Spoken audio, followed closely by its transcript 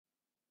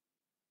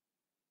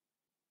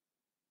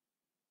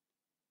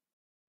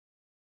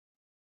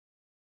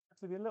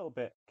to be a little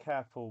bit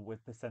careful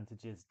with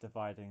percentages,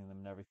 dividing them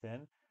and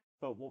everything.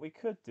 But what we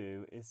could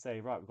do is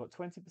say, right, we've got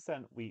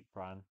 20% wheat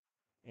bran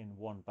in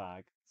one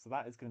bag. So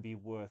that is going to be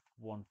worth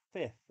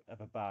 1/5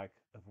 of a bag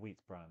of wheat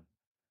bran.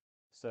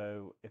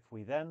 So if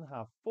we then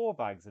have 4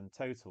 bags in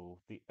total,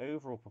 the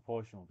overall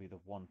proportion will be the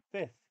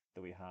 1/5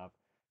 that we have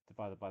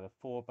divided by the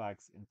 4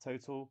 bags in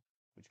total,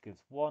 which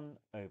gives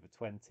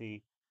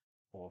 1/20,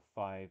 or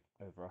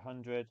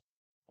 5/100,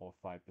 or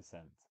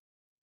 5%.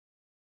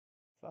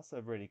 So that's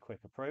a really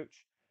quick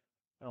approach.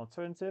 An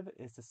alternative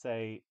is to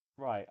say,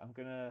 right, I'm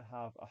going to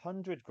have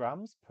 100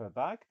 grams per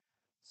bag.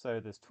 So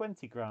there's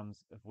 20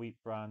 grams of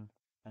wheat bran,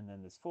 and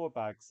then there's 4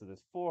 bags, so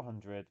there's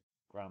 400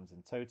 grams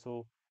in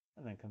total,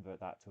 and then convert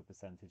that to a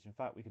percentage. In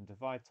fact, we can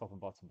divide top and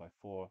bottom by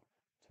 4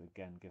 to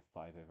again give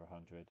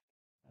 5/100,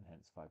 and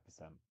hence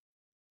 5%.